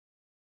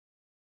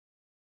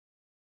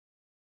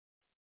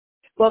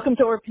Welcome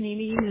to our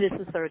Panini. This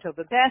is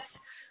Saratoga Best.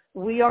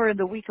 We are in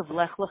the week of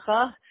Lech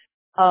Lecha.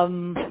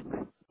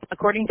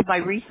 According to my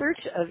research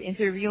of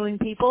interviewing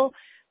people,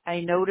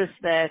 I noticed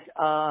that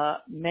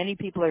many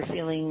people are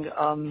feeling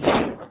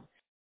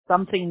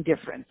something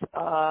different.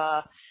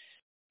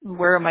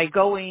 Where am I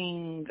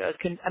going?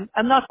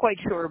 I'm not quite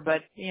sure,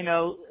 but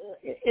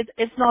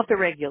it's not the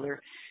regular.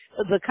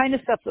 The kind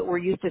of stuff that we're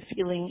used to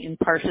feeling in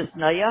Parshas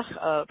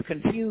Nayach,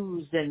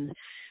 confused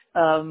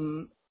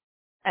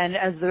and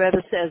as the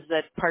Rebbe says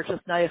that Parshas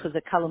Nayach is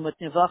a kalamut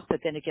nivach, but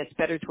then it gets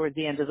better towards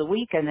the end of the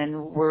week, and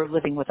then we're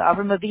living with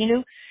Avram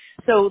Avinu.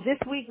 So this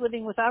week,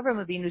 living with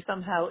Avram Avinu,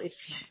 somehow it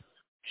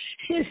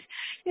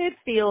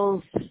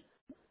feels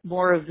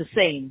more of the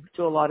same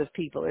to a lot of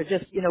people. It's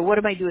just, what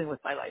am I doing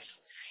with my life?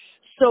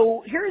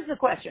 So here's the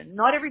question.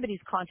 Not everybody's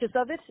conscious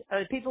of it.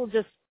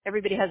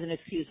 Everybody has an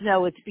excuse.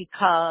 No, it's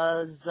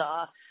because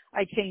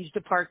I changed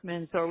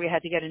apartments, or we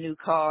had to get a new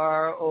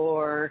car,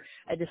 or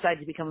I decided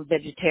to become a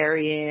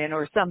vegetarian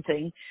or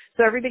something.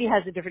 So everybody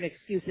has a different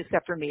excuse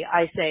except for me.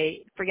 I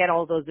say, forget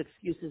all those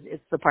excuses.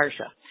 It's the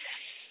Parsha.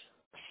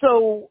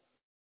 So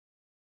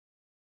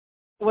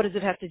what does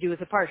it have to do with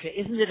the Parsha?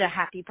 Isn't it a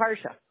happy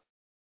Parsha?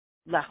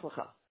 Lech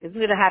Lecha.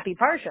 Isn't it a happy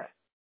Parsha?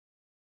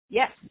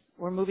 Yes,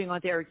 we're moving on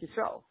to Eretz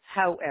Yisrael.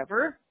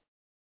 However,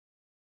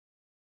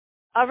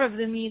 Avram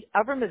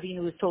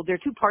Avinu is told there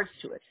are two parts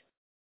to it.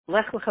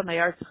 Lech lecha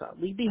me'artzecha,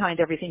 leave behind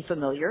everything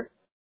familiar.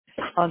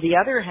 On the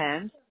other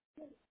hand,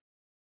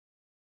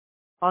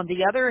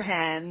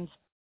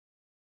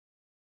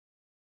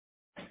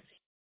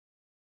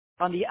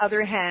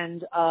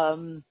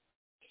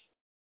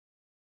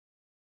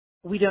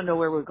 we don't know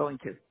where we're going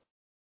to.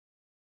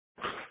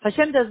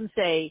 Hashem doesn't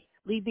say,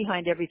 leave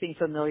behind everything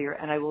familiar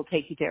and I will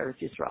take you to Eretz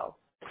Yisrael.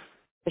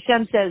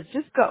 Hashem says,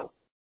 just go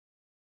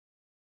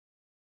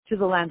to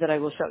the land that I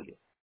will show you.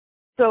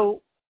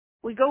 So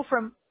we go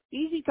from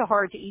easy to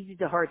hard to easy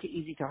to hard to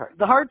easy to hard.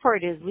 The hard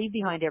part is leave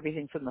behind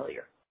everything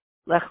familiar.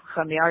 Lech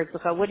lecha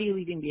me'artzecha, what are you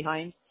leaving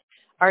behind?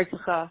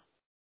 Artzecha,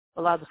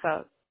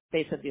 aladecha,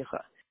 beis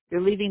avicha.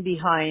 You're leaving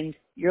behind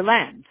your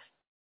land.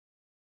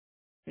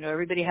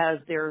 Everybody has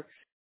the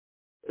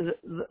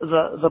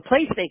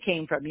place they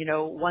came from.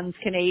 One's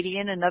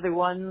Canadian, another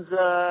one's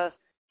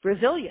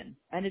Brazilian,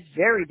 and it's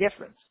very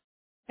different.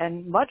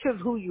 And a lot of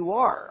who you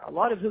are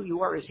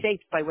is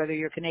shaped by whether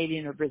you're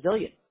Canadian or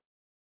Brazilian.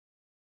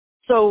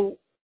 So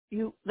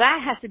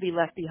that has to be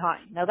left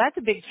behind. Now that's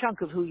a big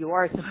chunk of who you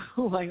are, so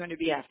who am I going to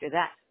be after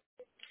that?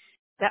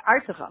 That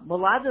artzecha,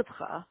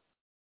 moladetcha,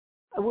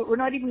 we're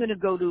not even going to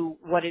go to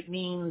what it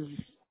means.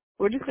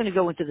 We're just going to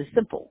go into the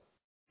simple.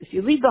 If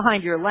you leave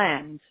behind your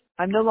land,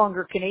 I'm no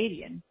longer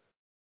Canadian.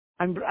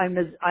 I'm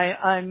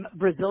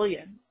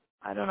Brazilian.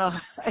 I don't know.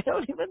 I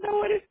don't even know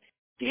what it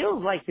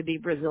feels like to be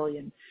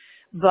Brazilian.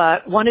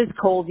 But one is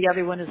cold, the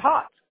other one is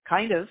hot,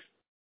 kind of.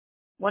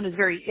 One is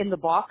very in the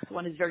box,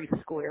 one is very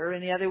square,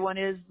 and the other one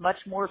is much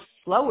more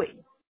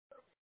flowing.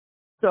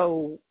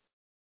 So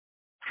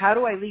how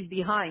do I leave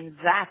behind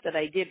that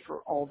I did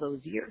for all those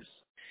years?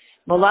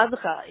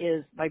 Moladcha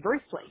is my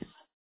birthplace.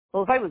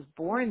 Well, if I was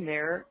born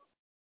there,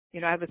 I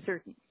have a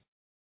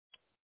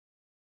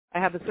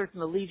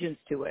certain allegiance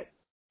to it.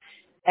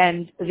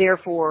 And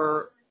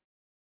therefore,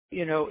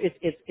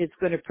 it's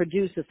going to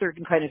produce a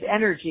certain kind of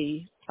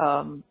energy.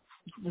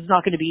 It's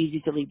not going to be easy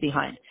to leave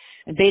behind.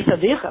 And Beis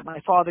Avicha, my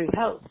father's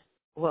house.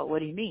 Well, what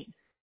do you mean?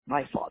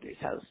 My father's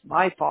house.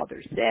 My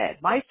father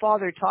said. My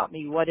father taught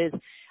me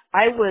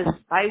I was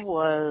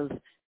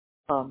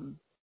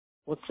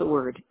what's the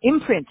word?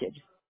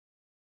 Imprinted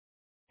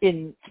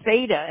in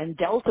theta and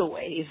delta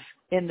wave,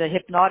 in the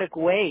hypnotic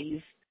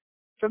wave,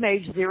 from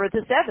age 0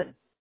 to 7.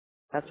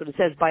 That's what it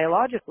says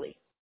biologically,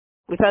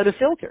 without a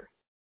filter.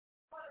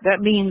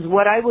 That means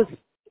what I was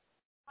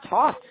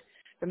taught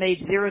from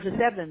age 0 to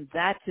 7,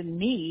 that to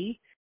me,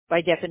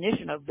 by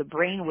definition of the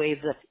brain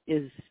wave that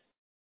is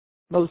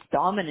most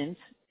dominant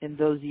in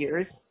those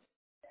years,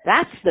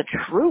 that's the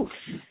truth.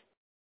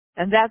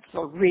 And that's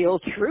the real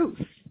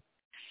truth.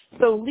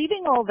 So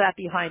leaving all that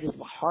behind is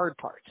the hard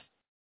part.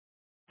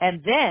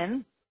 And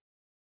then,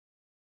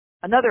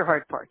 another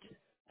hard part.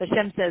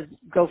 Hashem says,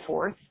 go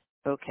forth.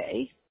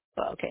 Okay.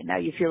 Well, okay, now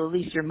you feel at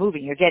least you're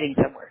moving, you're getting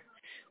somewhere.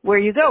 Where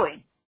are you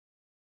going?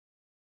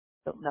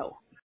 Don't know.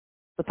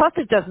 The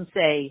pasuk doesn't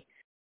say,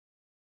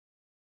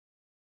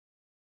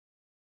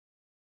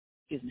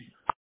 the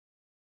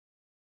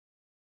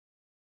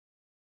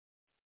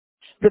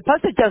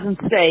pasuk doesn't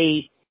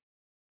say,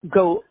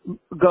 go,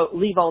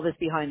 leave all this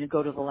behind and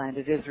go to the land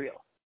of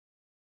Israel.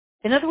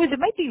 In other words, it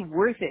might be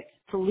worth it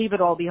to leave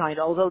it all behind,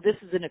 although this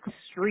is an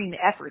extreme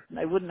effort and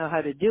I wouldn't know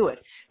how to do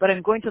it. But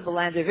I'm going to the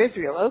land of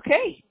Israel.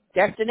 Okay,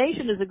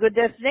 destination is a good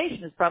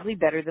destination. It's probably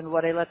better than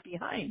what I left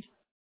behind.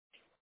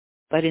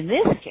 But in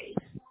this case,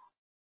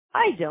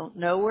 I don't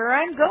know where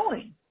I'm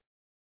going.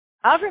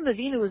 Avram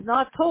Avinu is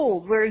not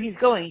told where he's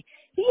going.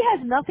 He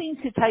has nothing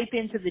to type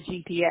into the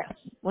GPS.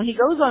 When he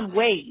goes on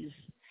Waze,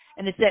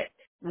 and it's that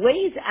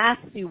Waze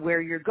asks you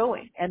where you're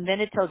going, and then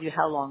it tells you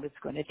how long it's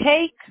going to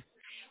take,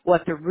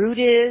 what the route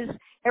is,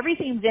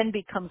 everything then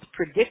becomes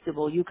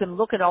predictable. You can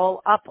look it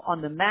all up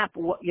on the map,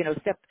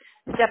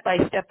 step by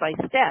step by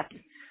step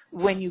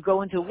when you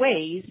go into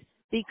Waze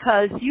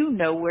because you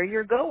know where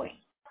you're going.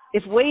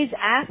 If Waze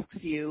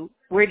asks you,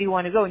 where do you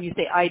want to go? And you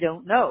say, I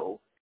don't know,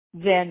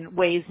 then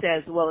Waze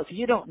says, well, if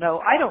you don't know,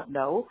 I don't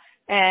know.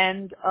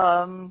 And,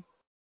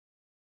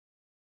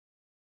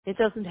 it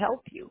doesn't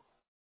help you.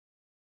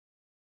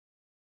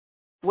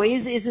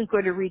 Waze isn't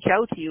going to reach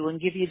out to you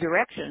and give you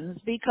directions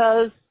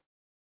because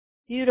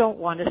you don't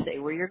want to say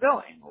where you're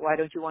going. Why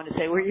don't you want to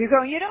say where you're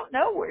going? You don't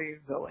know where you're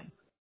going.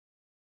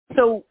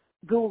 So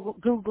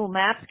Google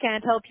Maps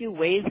can't help you.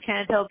 Waze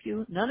can't help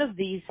you. None of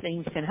these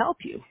things can help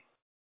you.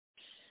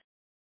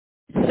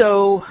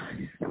 So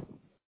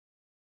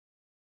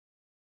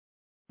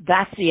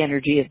that's the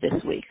energy of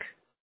this week.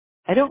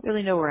 I don't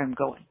really know where I'm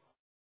going.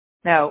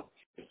 Now,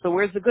 so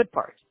where's the good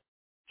part?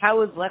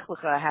 How is Lech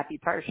Lecha a happy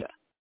parsha?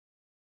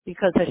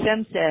 Because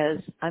Hashem says,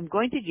 I'm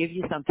going to give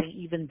you something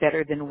even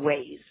better than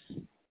Waze,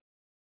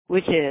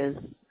 which is,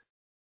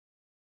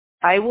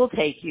 I will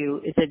take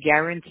you, it's a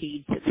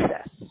guaranteed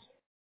success.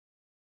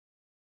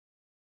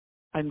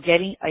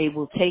 I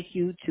will take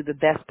you to the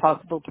best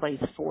possible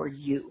place for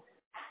you.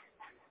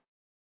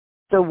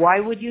 So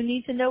why would you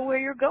need to know where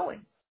you're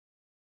going?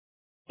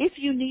 If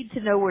you need to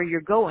know where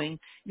you're going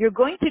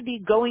to be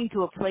going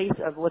to a place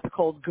of what's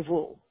called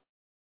Gavul.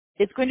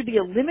 It's going to be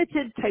a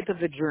limited type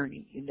of a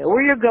journey. You know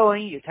where you're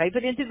going, you type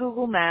it into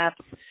Google Maps,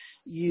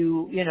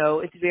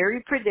 it's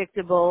very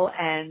predictable,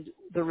 and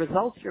the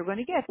results you're going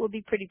to get will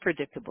be pretty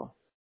predictable.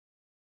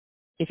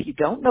 If you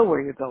don't know where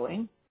you're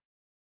going,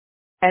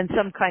 and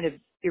some kind of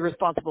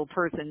irresponsible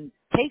person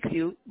takes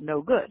you,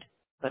 no good.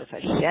 But if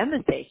Hashem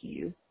is taking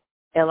you,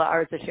 Ela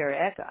Arz Asher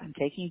Eka, I'm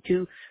taking you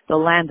to the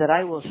land that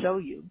I will show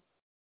you,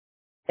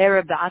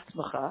 Ereb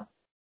Ba'atzmacha,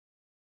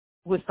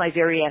 with my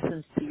very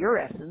essence to your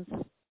essence,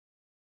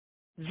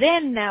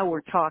 then now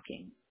we're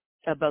talking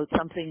about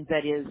something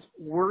that is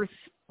worth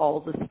all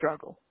the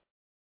struggle.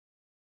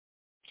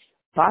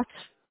 But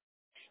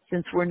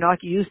since we're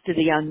not used to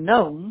the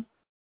unknown,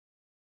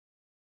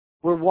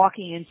 we're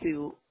walking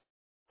into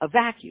a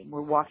vacuum.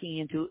 We're walking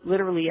into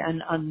literally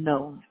an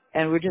unknown.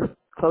 And we're just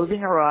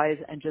closing our eyes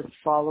and just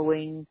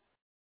following.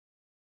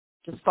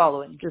 Just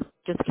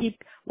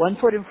keep one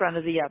foot in front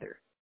of the other.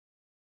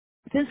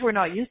 Since we're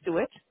not used to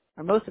it,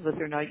 or most of us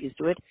are not used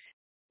to it,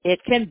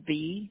 it can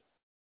be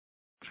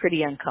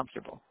pretty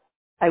uncomfortable.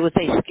 I would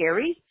say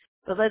scary,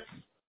 but let's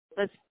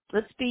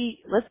be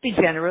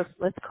generous.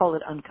 Let's call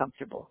it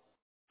uncomfortable.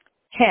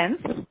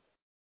 Hence,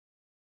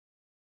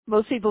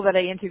 most people that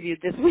I interviewed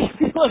this week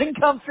feel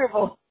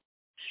uncomfortable,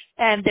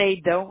 and they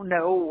don't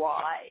know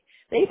why.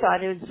 They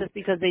thought it was just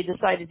because they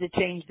decided to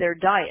change their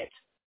diet,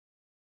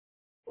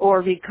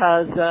 or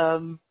because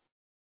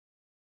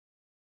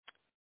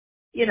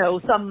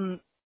some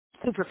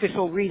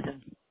superficial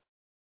reason.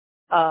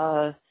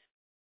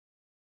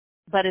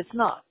 But it's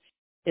not.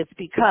 It's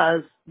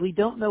because we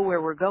don't know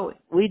where we're going.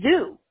 We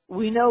do.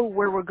 We know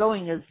where we're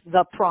going is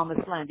the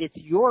promised land. It's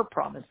your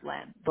promised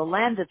land, the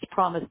land that's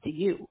promised to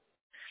you.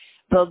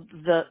 The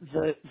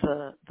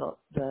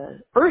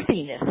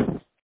earthiness,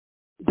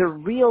 the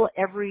real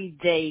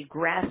everyday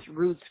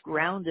grassroots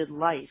grounded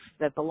life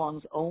that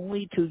belongs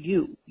only to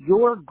you,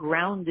 your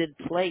grounded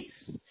place,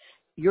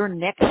 your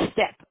next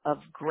step of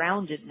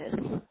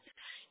groundedness,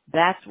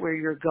 that's where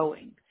you're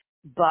going.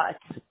 But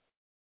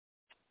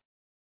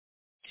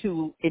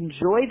to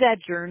enjoy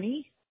that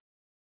journey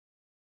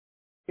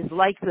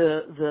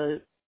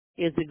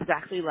is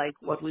exactly like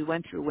what we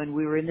went through when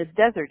we were in the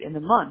desert, in the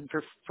mun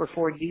for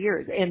 40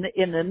 years, in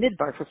the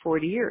midbar for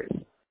 40 years.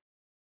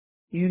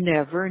 You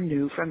never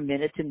knew from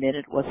minute to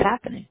minute what's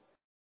happening.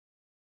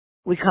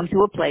 We come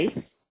to a place,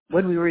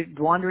 when we were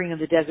wandering in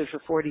the desert for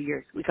 40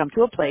 years, we come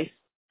to a place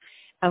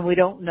and we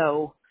don't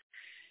know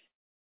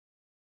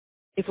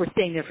if we're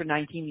staying there for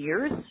 19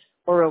 years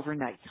or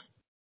overnight.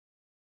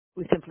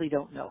 We simply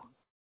don't know.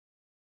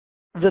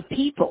 The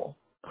people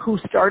who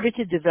started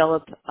to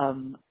develop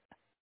an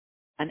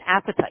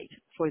appetite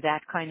for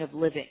that kind of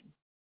living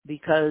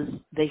because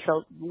they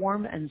felt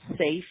warm and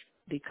safe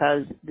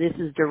because this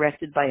is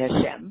directed by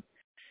Hashem,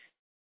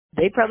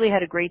 they probably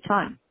had a great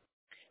time.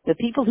 The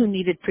people who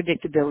needed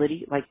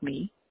predictability, like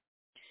me,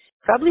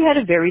 probably had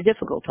a very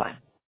difficult time.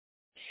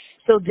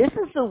 So this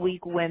is the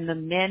week when the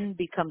men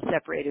become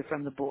separated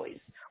from the boys,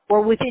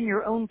 or within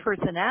your own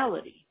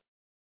personality.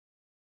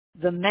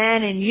 The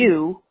man in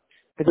you,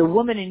 or the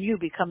woman in you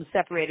becomes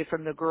separated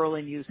from the girl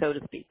in you, so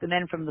to speak, the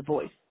men from the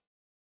boys.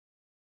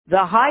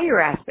 The higher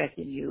aspect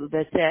in you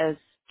that says,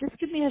 just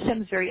give me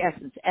Hashem's very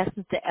essence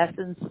to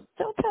essence.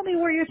 Don't tell me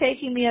where you're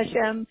taking me,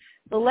 Hashem.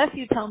 The less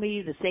you tell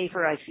me, the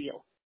safer I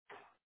feel.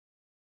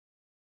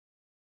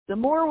 The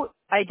more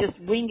I just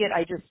wing it,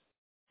 I just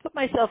put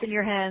myself in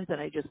your hands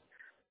and I just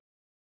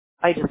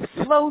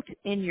float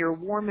in your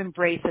warm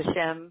embrace,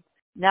 Hashem.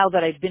 Now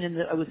that I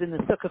was in the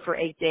sukkah for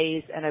 8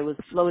 days and I was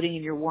floating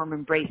in your warm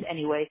embrace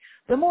anyway,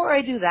 the more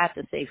I do that,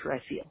 the safer I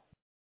feel.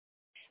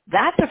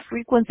 That's a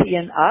frequency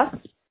in us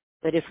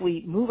that if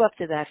we move up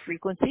to that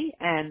frequency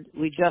and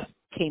we just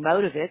came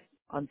out of it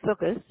on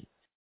Sukkot,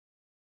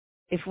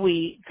 if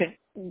we can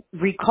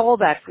recall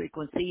that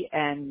frequency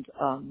and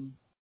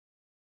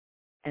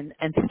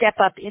step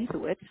up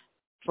into it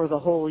for the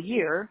whole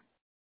year,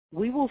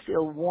 we will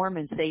feel warm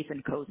and safe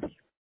and cozy.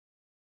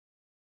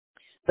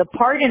 The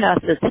part in us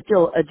that's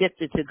still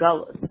addicted to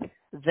gullus,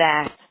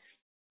 that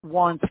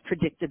wants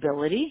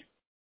predictability,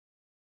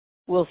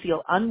 will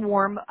feel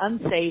unwarm,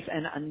 unsafe,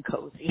 and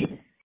uncozy.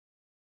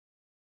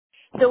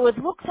 So it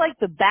looks like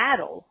the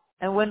battle,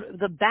 and when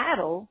the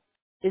battle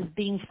is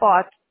being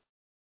fought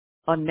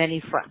on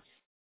many fronts.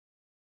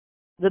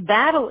 The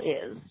battle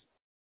is,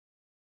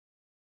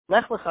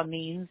 Lech Lecha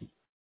means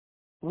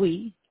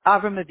we,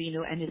 Avram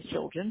Avinu and his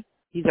children,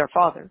 he's our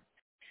father,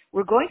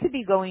 we're going to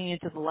be going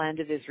into the land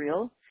of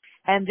Israel,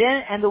 and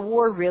the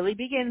war really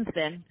begins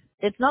then.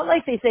 It's not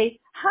like they say,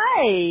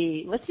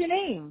 hi, what's your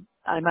name?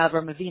 I'm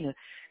Avram Avinu.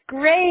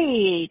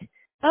 Great.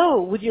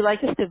 Oh, would you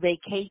like us to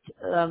vacate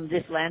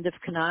this land of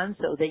Canaan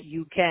so that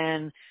you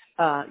can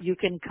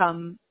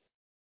come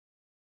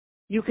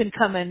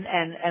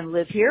and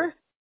live here?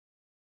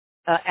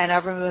 And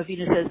Avram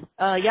Avinu says,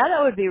 yeah,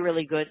 that would be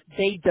really good.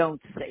 They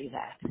don't say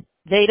that.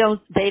 They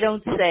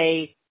don't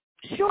say,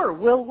 sure,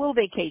 we'll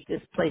vacate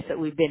this place that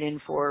we've been in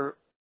for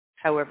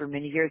however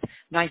many years,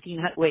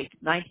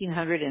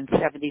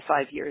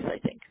 1975 years, I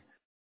think,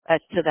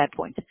 to that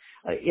point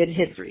in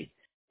history.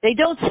 They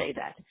don't say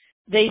that.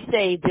 They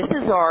say, this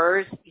is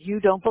ours, you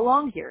don't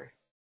belong here.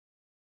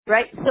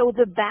 Right? So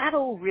the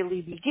battle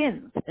really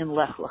begins in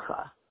Lech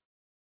Lecha.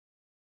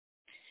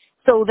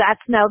 So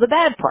that's now the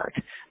bad part,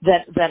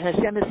 that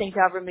Hashem is saying to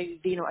Avram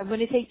Avinu, I'm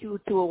going to take you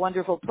to a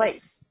wonderful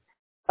place.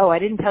 Oh, I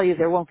didn't tell you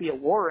there won't be a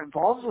war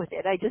involved with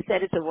it. I just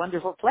said it's a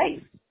wonderful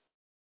place.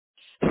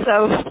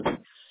 So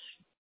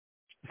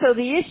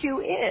the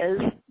issue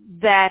is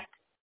that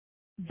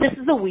this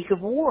is a week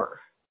of war.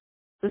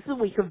 This is a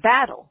week of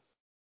battle.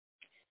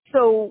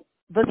 So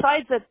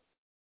besides that,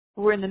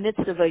 we're in the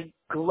midst of a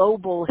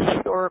global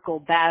historical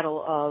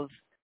battle of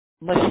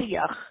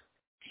Mashiach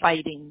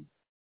fighting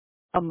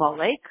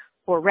Amalek,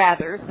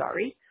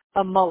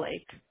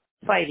 Amalek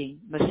fighting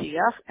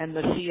Mashiach, and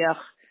Mashiach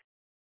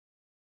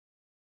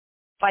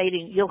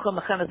fighting Yilcham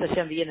Mechemes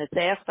Hashem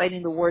v'Yinatzeach,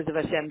 fighting the wars of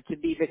Hashem to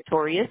be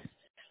victorious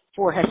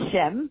for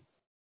Hashem,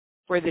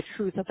 for the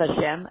truth of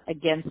Hashem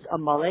against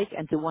Amalek,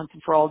 and to once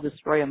and for all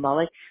destroy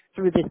Amalek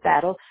through this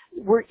battle.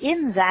 We're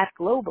in that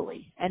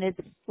globally, and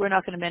we're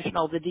not going to mention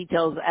all the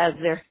details as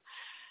they're,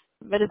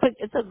 but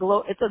it's a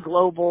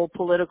global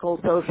political,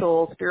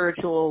 social,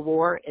 spiritual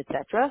war,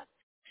 etc.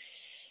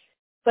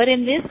 But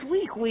in this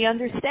week, we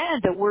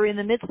understand that we're in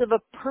the midst of a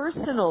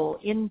personal,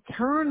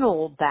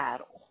 internal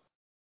battle,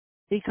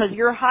 because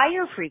your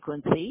higher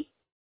frequency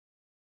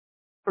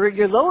or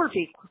your lower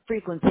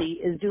frequency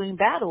is doing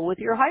battle with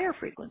your higher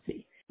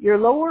frequency. Your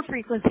lower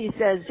frequency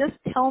says, just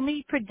tell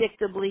me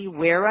predictably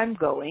where I'm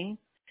going,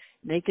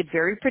 make it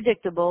very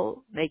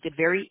predictable, make it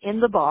very in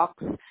the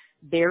box,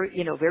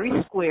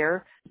 very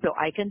square, so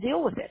I can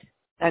deal with it.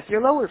 That's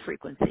your lower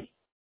frequency.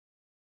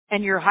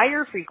 And your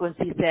higher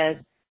frequency says,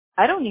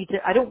 I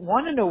don't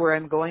want to know where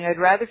I'm going. I'd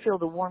rather feel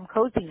the warm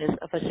coziness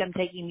of Hashem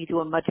taking me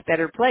to a much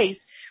better place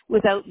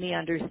without me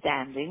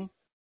understanding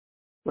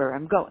where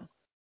I'm going.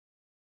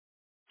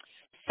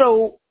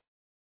 So,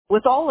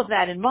 with all of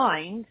that in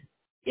mind,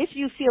 if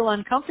you feel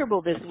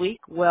uncomfortable this week,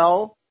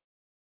 well,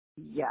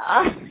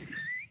 yeah.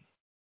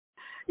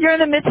 You're in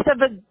the midst of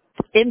an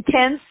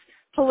intense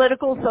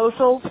political,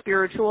 social,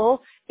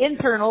 spiritual,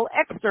 internal,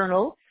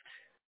 external,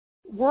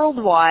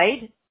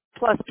 worldwide,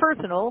 plus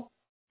personal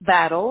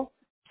battle,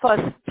 plus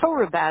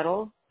Torah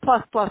battle,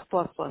 plus.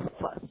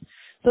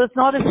 So it's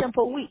not a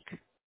simple week.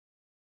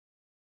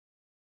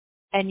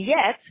 And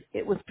yet,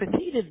 it was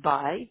preceded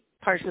by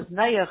Parshas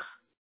Nayach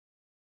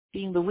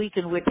being the week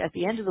in which, at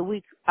the end of the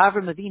week,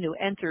 Avram Avinu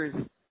enters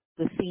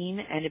the scene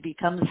and it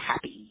becomes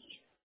happy.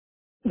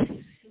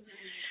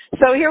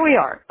 So here we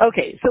are.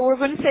 Okay, so we're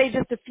going to say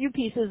just a few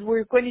pieces.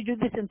 We're going to do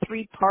this in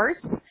 3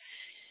 parts.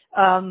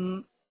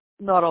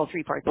 Not all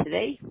 3 parts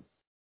today.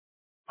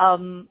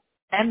 And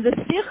the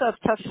Sikha of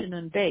Tafshin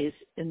and Beis,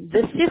 in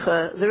this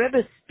Sikha, the Rebbe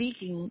is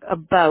speaking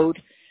about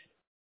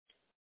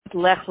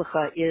what Lech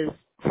Lecha is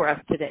for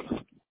us today.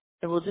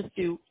 And we'll just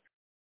do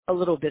a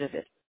little bit of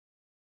it.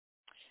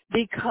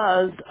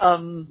 Because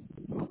the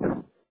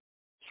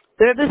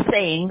Rebbe is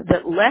saying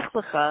that Lech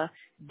Lecha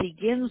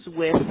begins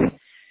with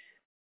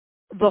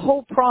the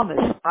whole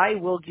promise, I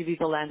will give you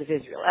the land of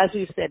Israel, as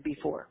we've said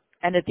before.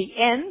 And at the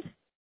end,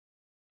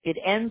 it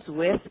ends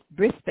with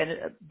Bris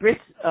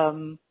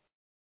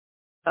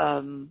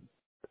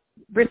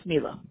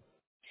Milah.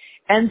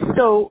 And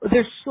so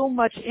there's so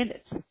much in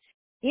it.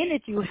 In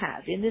it you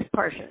have, in this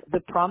parsha, the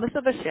promise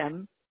of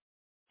Hashem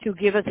to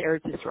give us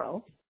Eretz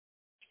Yisrael,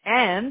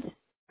 and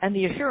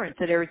the assurance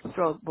that Eretz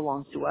Yisrael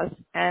belongs to us,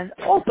 and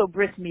also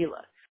Bris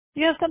Milah.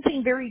 You have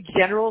something very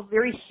general,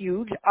 very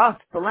huge. Us,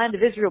 the land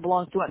of Israel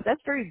belongs to us.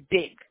 That's very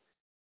big.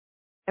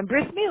 And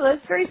Bris Milah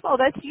is very small.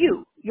 That's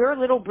you. Your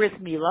little Bris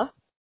Milah,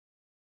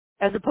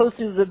 as opposed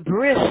to the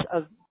Bris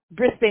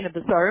Bein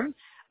HaBasarim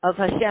of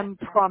Hashem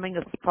promising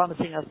us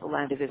the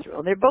land of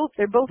Israel. They're both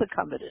a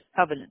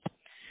covenant.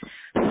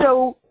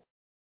 So,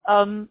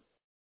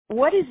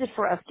 what is it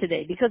for us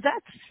today? Because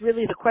that's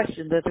really the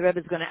question that the Rebbe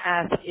is going to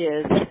ask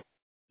is,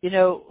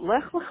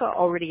 Lech Lecha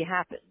already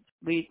happened.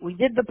 We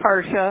did the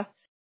Parsha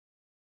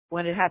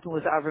when it happened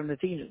with Avram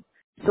Avinu.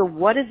 So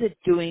what is it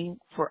doing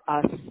for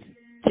us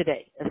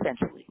today,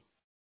 essentially?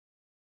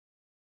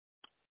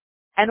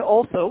 And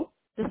also,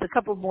 just a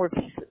couple more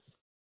pieces.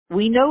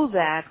 We know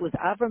that with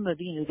Avram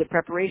Avinu, the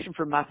preparation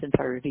for Matan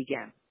Torah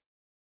began.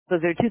 So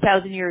there are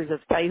 2,000 years of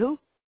Taihu,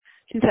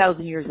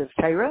 2,000 years of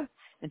Torah,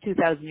 and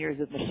 2,000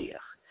 years of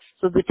Mashiach.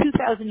 So the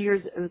 2,000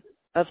 years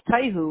of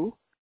Taihu,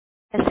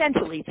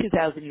 essentially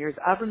 2,000 years.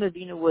 Avram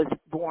Avinu was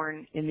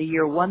born in the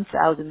year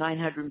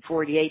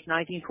 1948,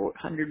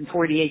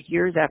 1948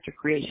 years after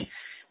creation.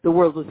 The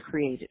world was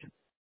created.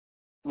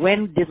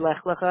 When did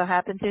Lech Lecha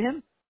happen to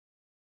him?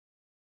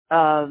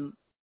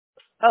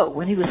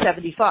 When he was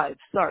 75.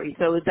 Sorry.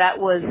 So that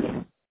was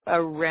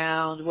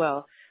around,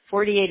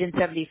 48 and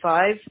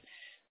 75,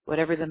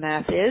 whatever the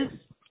math is.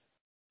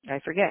 I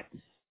forget.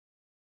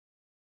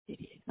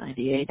 88,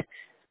 98.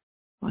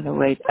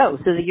 108. So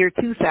the year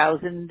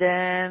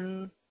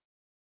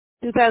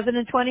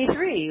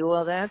 2023.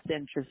 Well, that's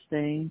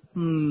interesting.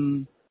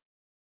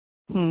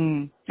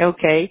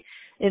 Okay.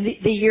 In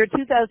the year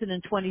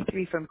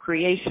 2023 from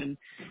creation,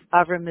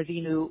 Avram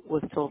Avinu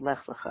was told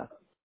Lech Lecha.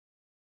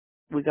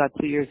 We got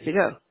 2 years to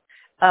go.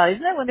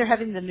 Isn't that when they're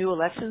having the new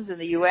elections in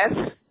the U.S.?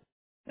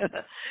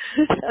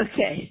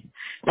 Okay.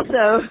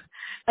 So,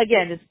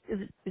 again,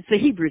 it's the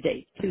Hebrew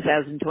date,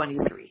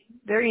 2023.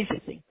 Very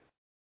interesting.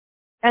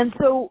 And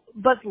so,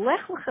 but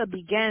Lech Lecha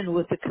began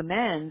with the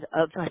command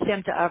of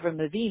Hashem to Avram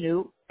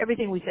Avinu,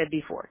 everything we said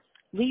before.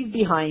 Leave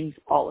behind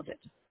all of it.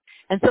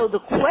 And so the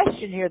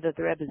question here that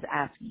the Rebbe is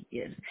asking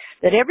is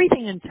that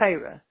everything in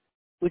Torah,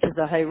 which is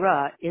a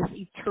Haira, is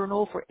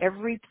eternal for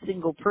every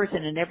single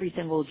person and every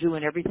single Jew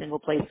in every single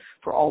place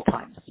for all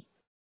times.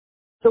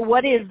 So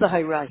what is the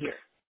Haira here?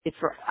 It's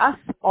for us,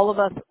 all of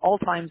us, all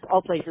times,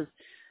 all places.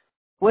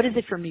 What is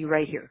it for me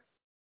right here?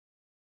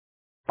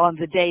 On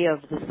the day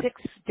of the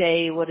sixth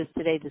day, what is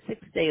today? The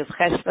sixth day of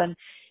Cheshvan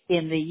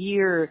in the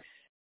year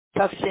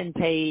Tafshin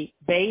Pei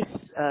Beis,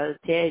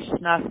 Te'esh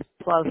Shnas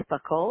Plus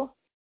Bakol.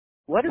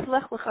 What is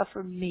Lech Lecha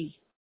for me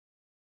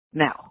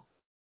now?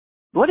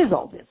 What is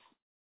all this?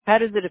 How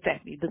does it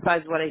affect me?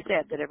 Besides what I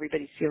said, that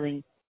everybody's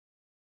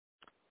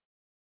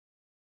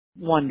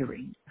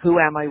wondering, who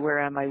am I, where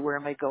am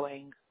I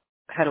going,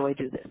 how do I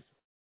do this?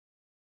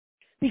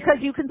 Because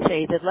you can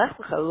say that Lech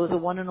Lecha was a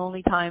one and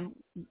only time,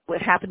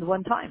 what happened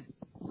one time.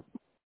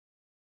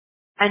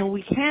 And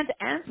we can't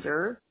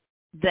answer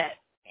that,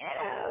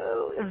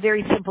 a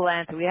very simple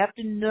answer. We have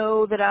to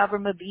know that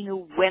Avram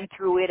Avinu went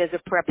through it as a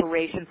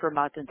preparation for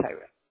Matan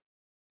Torah.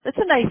 That's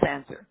a nice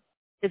answer.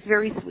 It's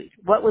very sweet.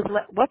 What's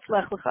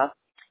Lech Lecha?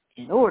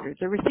 In order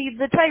to receive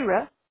the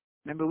Torah,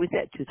 remember we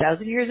said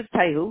 2,000 years of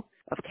Taihu,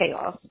 of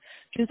chaos,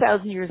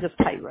 2,000 years of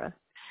Torah,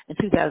 and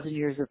 2,000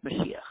 years of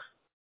Mashiach.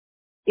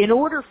 In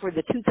order for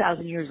the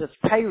 2,000 years of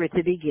Torah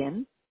to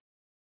begin,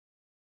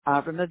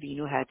 Avram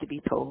Avinu had to be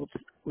told,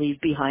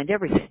 leave behind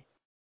everything.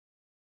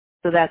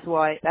 So that's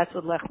what Lech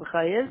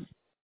Lecha is.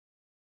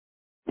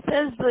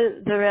 Says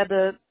the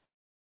Rebbe,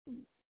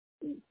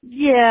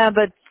 yeah,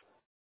 but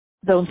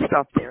don't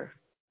stop there.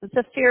 It's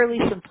a fairly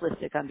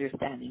simplistic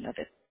understanding of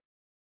it.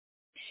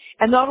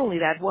 And not only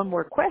that, one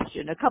more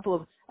question, a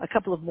couple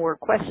of more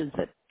questions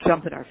that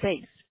jump in our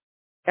face.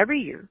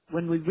 Every year,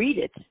 when we read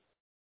it,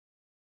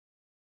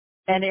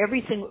 and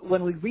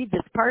when we read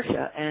this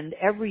Parsha, and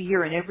every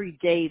year and every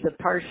day the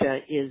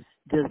Parsha is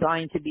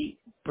designed to be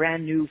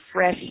brand new,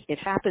 fresh. It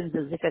happens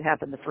as if it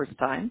happened the first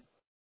time,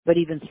 but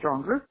even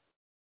stronger.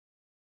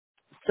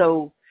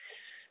 So,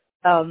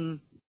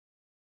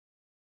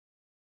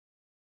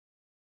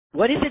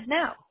 what is it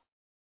now?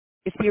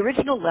 If the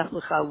original Lech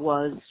Lecha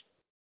was,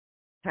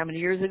 how many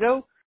years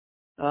ago?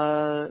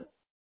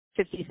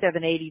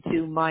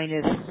 5782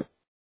 minus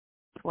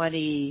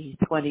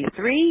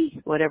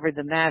 2023, whatever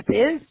the math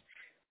is,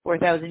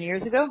 4,000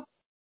 years ago.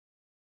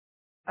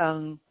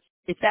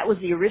 If that was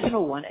the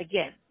original one,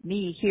 again,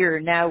 me here,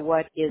 now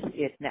what is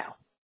it now?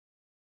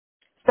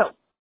 So,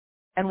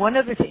 and one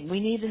other thing, we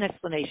need an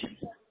explanation.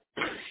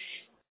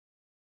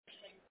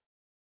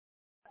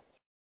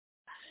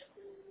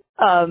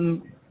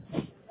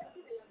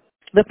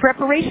 The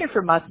preparation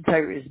for Matan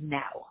Torah is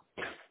now.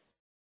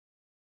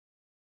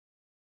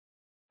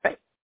 Right.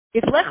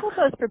 If Lech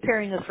Lecha is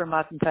preparing us for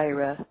Matan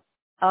Torah,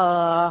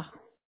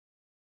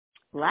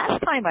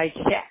 last time I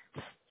checked,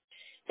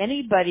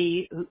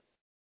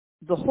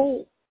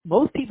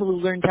 most people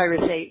who learn Torah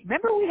say,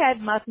 remember we had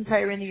Matan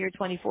Torah in the year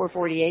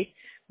 2448?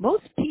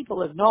 Most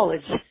people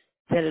acknowledge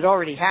that it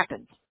already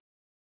happened.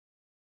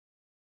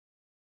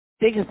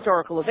 Big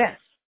historical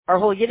events. Our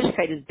whole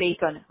Yiddishkeit is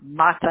based on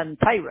Matan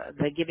Torah,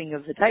 the giving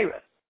of the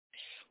Torah.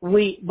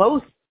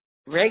 Most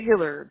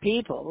regular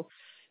people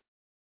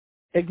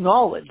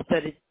acknowledge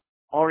that it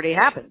already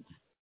happened.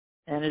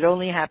 And it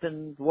only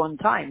happened one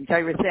time.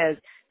 Torah says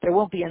there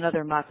won't be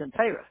another Matan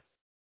Torah.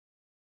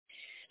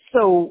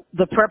 So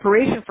the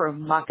preparation for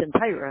Matan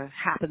Torah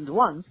happened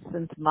once,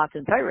 since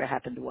Matan Torah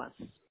happened once.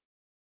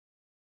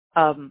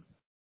 Um,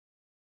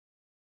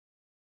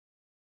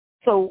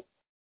 so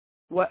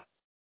what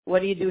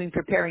are you doing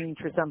preparing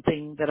for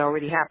something that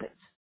already happened?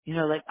 You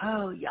know, like,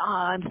 oh yeah,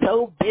 I'm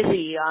so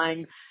busy.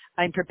 I'm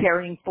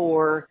preparing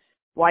for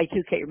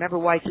Y2K. Remember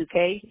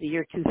Y2K, the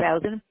year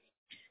 2000?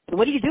 So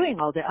what are you doing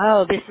all day?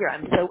 Oh, this year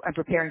I'm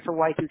preparing for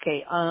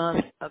Y2K.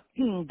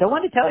 Don't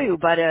want to tell you,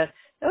 but that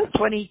was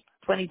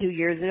 22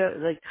 years ago.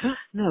 Like,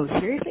 no,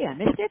 seriously, I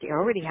missed it. It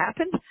already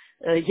happened.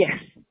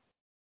 Yes.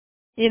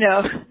 You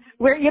know,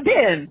 where you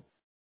been?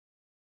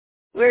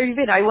 Where you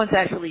been? I once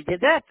actually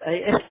did that.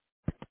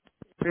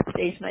 For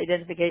station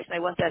identification, I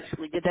once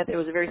actually did that. There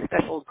was a very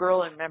special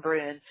girl I remember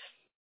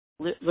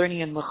learning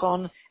in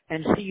Machon,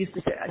 and she used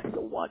to say, I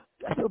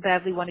so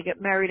badly want to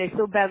get married. I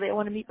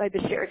want to meet my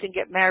Besheret and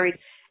get married.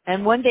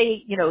 And one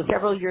day, you know,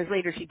 several years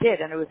later she did,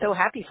 and I was so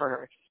happy for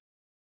her.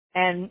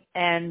 And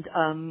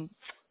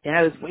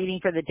I was waiting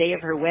for the day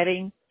of her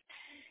wedding,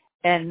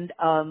 and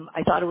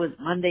I thought it was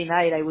Monday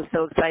night. I was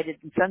so excited.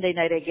 And Sunday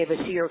night I gave a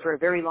shiur for a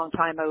very long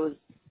time. I was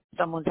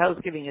someone's house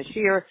giving a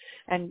shiur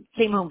and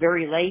came home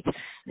very late.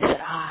 I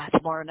said,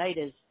 tomorrow night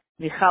is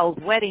Michal's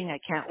wedding. I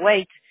can't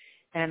wait.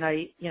 And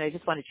I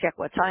just want to check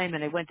what time.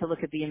 And I went to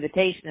look at the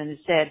invitation and it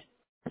said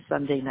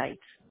Sunday night.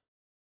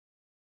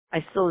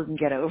 I still didn't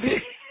get over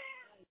it.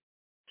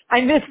 I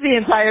missed the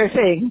entire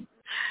thing.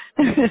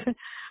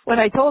 When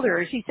I told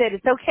her, she said,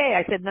 it's okay.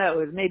 I said,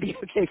 no, it may be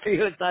okay for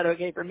you. It's not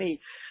okay for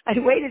me. I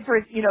waited for,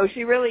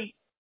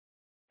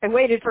 I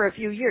waited for a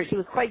few years. She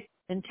was quite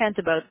intent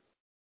about,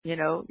 you're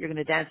going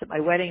to dance at my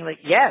wedding. Like,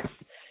 yes.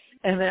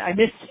 And then I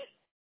missed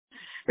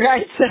it.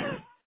 Right. So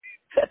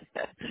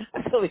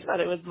I totally thought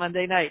it was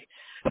Monday night.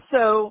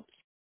 So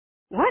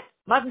what?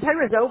 Matan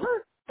Torah is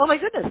over? Oh my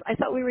goodness. I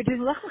thought we were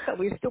doing Lech Lecha.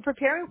 We were still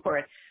preparing for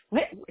it.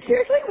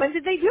 Seriously? When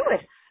did they do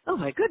it? Oh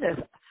my goodness.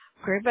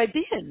 Where have I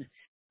been?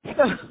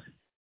 So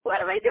what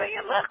am I doing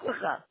in Lech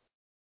Lecha?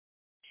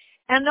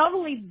 And not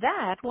only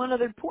that, one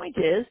other point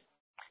is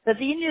that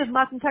the Indian of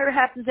Matan Torah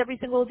happens every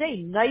single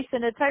day. Nice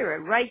in a Torah.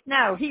 Right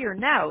now, here,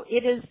 now.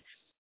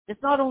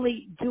 It's not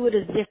only do it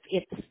as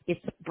if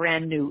it's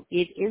brand new.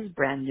 It is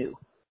brand new.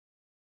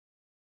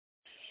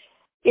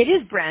 It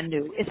is brand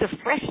new. It's a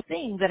fresh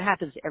thing that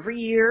happens every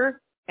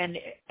year and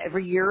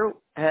every year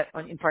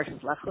in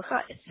Parshas Lech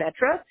Lecha,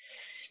 etc.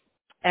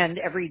 And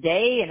every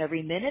day and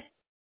every minute.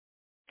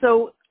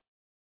 So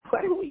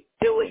what are we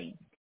doing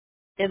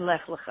in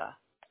Lech Lecha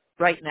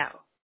right now?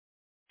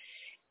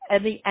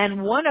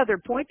 And one other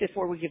point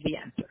before we give the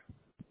answer.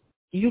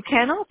 You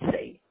cannot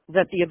say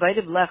that the Abide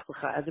of Lech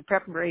Lecha as a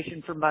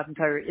preparation for Matan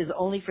Torah is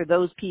only for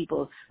those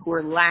people who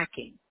are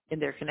lacking in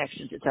their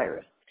connection to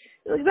Torah.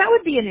 That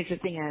would be an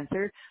interesting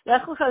answer.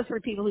 Lech Lecha is for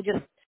people who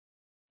just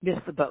miss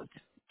the boat.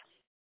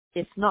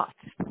 It's not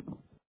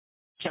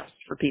just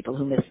for people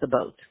who miss the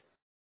boat.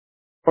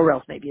 Or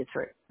else maybe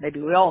maybe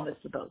we all miss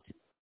the boat.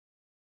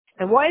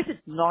 And why is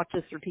it not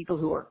just for people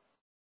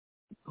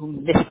who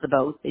missed the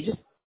boat? They just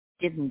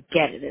didn't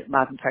get it at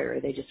Matan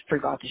Torah. They just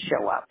forgot to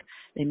show up.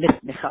 They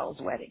missed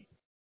Michal's wedding.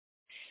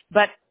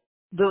 But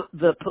the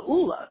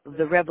Pa'ula,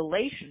 the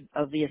revelation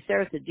of the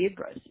Aseret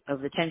Dibros,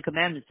 of the Ten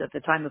Commandments at the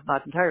time of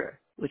Matan Torah,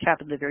 which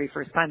happened the very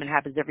first time and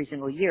happens every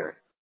single year,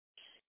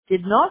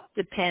 did not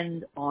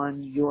depend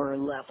on your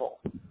level.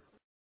 So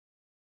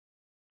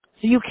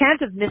you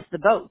can't have missed the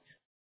boat.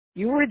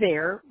 You were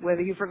there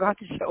whether you forgot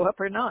to show up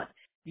or not.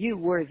 You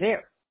were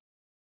there.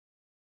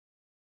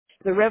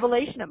 The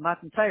revelation of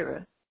Matan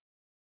Torah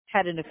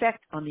had an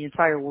effect on the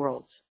entire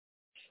world.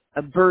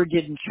 A bird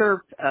didn't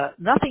chirp,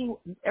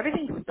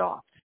 everything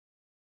stopped.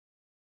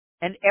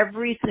 And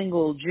every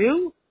single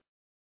Jew,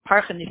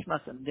 Parcha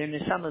Nishmasam, their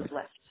neshamas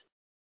left.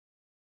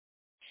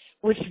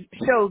 Which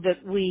showed that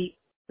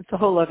it's a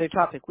whole other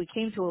topic. We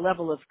came to a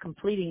level of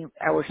completing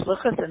our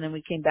shluchas and then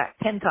we came back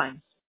 10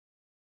 times.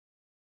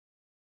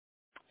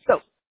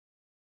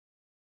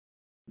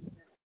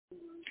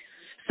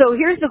 So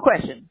here's the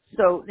question.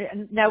 So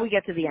now we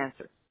get to the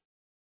answer.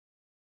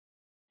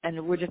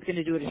 And we're just going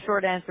to do it a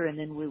short answer and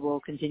then we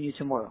will continue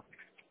tomorrow.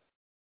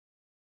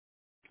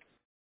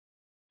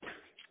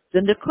 The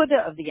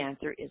nekuda of the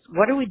answer is,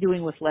 what are we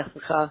doing with Lech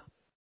Lecha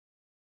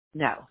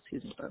now?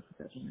 Excuse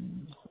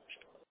me.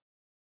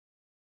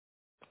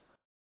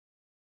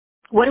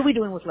 What are we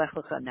doing with Lech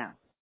Lecha now?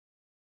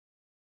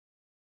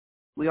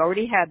 We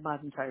already had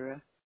Matan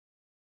Torah.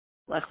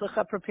 Lech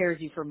Lecha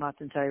prepares you for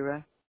Matan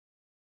Torah.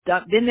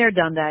 Been there,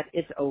 done that.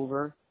 It's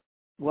over.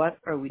 What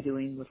are we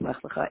doing with Lech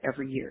Lecha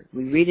every year?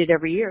 We read it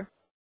every year.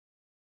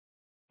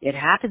 It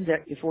happens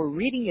that if we're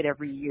reading it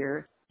every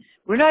year,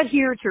 we're not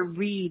here to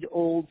read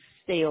old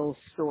stale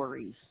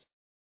stories.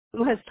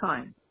 Who has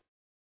time?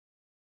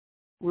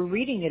 We're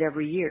reading it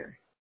every year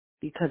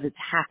because it's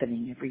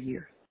happening every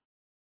year.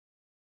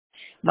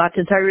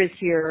 Matan Torah is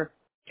here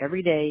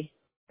every day,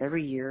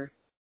 every year,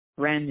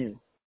 brand new.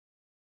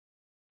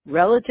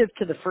 Relative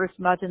to the first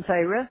Matan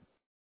Torah,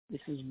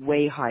 this is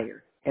way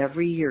higher.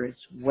 Every year it's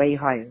way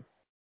higher.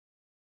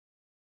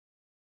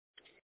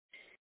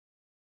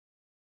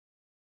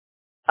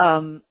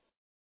 And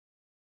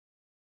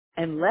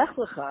Lech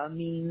Lecha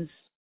means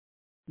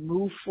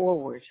move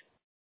forward,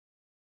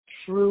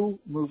 true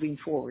moving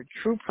forward,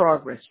 true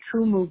progress,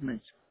 true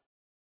movement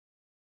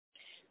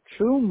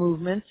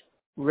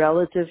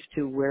relative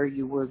to where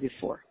you were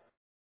before.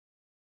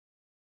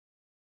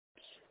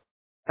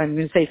 I'm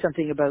going to say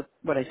something about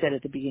what I said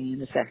at the beginning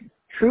in a second.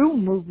 True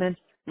movement,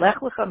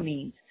 Lech Lecha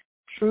means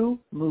true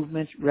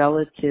movement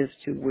relative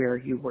to where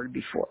you were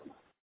before.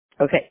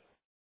 Okay.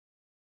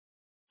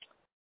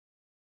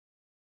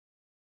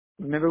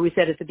 Remember we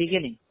said at the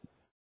beginning,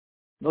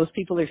 most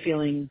people are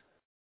feeling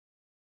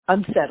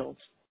unsettled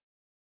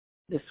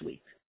this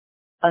week.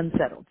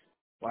 Unsettled.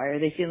 Why are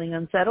they feeling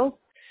unsettled?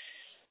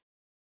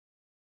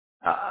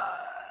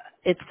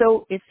 It's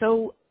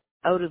so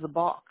out of the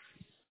box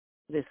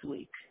this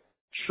week.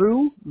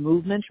 True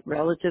movement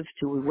relative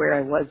to where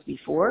I was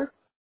before.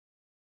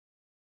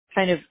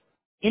 Kind of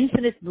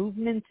infinite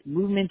movement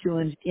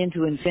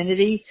into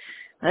infinity.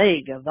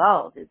 Hey,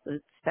 Gavald,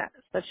 it's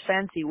such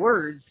fancy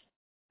words.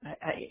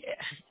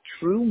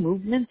 True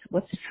movement?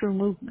 What's true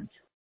movement?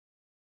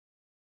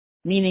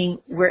 Meaning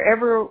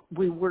wherever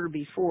we were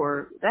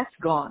before, that's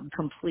gone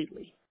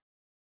completely.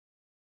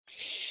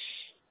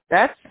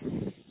 That's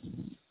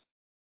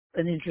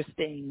an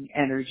interesting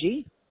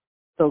energy.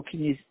 So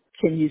can you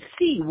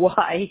see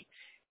why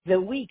the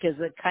week is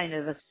a kind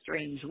of a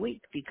strange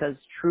week? Because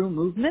true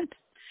movement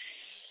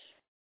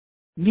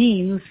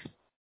means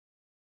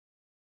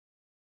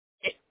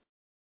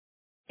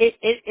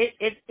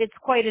it's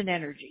quite an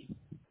energy.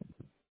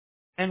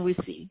 And we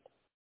see.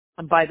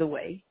 And by the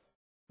way,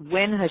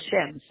 when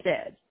Hashem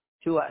said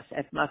to us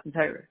at Matan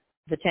Torah,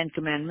 the 10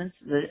 Commandments,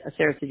 the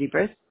Aseret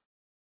Dibros,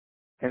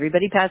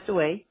 everybody passed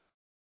away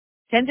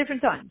 10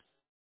 different times.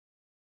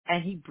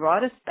 And he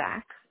brought us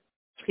back,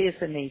 Chiyas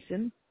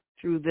HaMesim,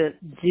 through the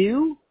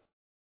dew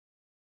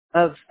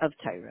of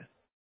Torah.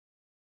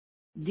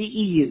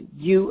 D-E-U,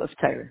 dew of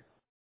Torah.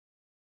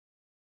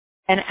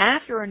 And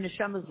after our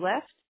neshamas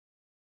left,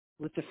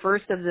 with the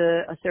first of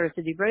the Aseret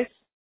Dibros,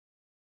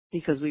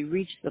 because we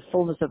reached the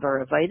fullness of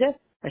our Avaida,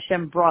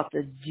 Hashem brought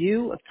the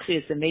dew of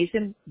Chiyas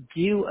HaMesim,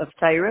 dew of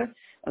Torah,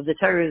 of the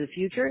Torah of the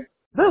future.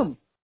 Boom!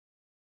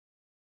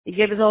 He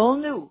gave us a whole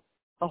new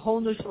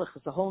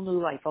shlichus, a whole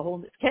new life,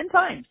 10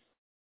 times.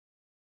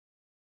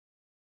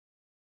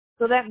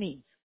 So that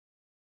means,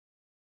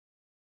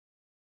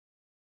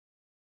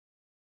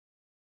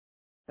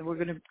 and we're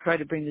going to try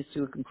to bring this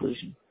to a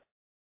conclusion.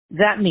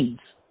 That means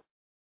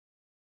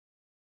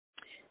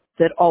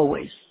that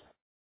always,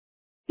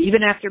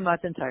 even after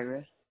Matan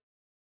Torah,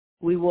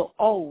 we will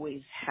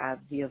always have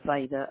the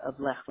Avaida of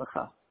Lech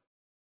Lecha.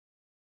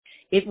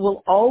 It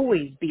will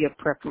always be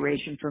a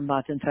preparation for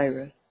Matan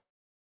Torah.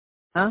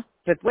 Huh?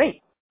 But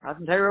wait,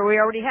 Matan Torah we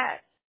already had.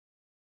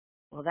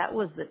 Well, that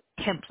was the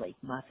template,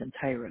 Matan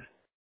Torah.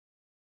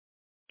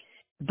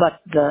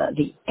 But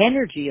the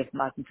energy of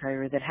Matan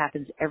Torah that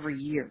happens every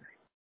year,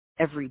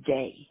 every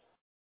day,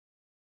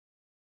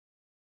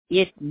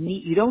 you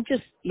don't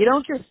just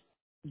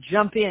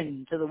jump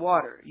into the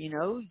water,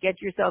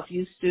 get yourself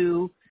used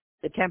to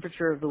the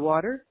temperature of the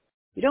water.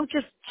 You don't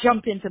just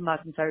jump into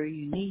Matan Torah,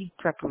 you need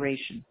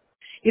preparation.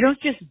 You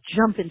don't just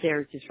jump into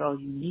Eretz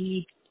Yisrael, you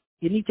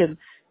need to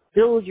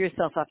build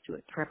yourself up to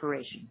it,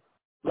 preparation.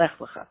 Lech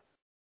Lecha.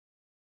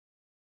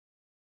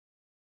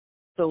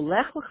 So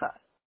Lech Lecha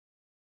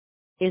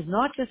is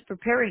not just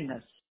preparing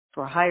us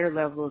for a higher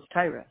level of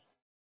Torah,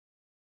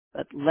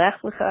 but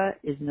Lech Lecha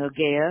is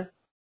Nogea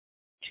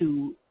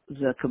to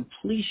the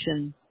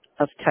completion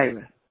of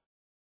Torah.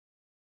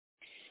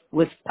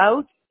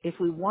 If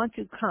we want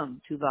to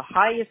come to the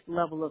highest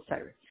level of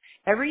Torah,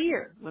 every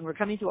year when we're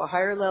coming to a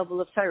higher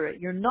level of Torah,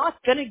 you're not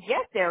going to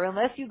get there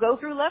unless you go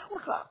through Lech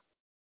Lecha.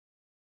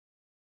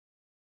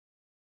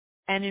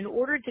 And in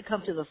order to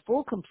come to the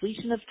full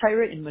completion of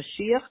Torah in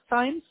Mashiach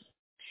times,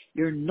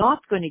 you're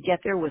not going to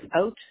get there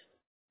without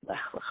Lech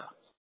Lecha.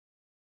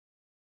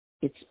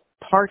 It's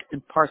part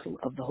and parcel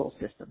of the whole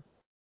system.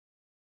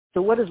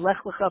 So what is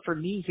Lech Lecha for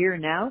me here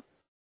now?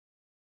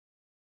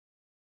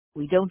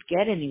 We don't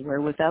get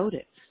anywhere without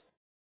it.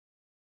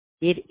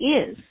 It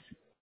is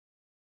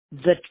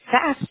the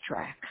fast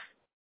track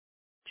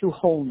to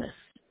wholeness,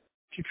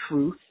 to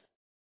truth,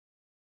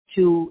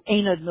 to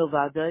Ein Od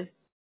Milvado,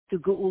 to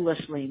Geula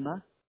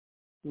Shlema.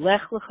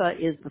 Lech Lecha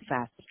is the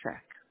fast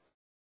track.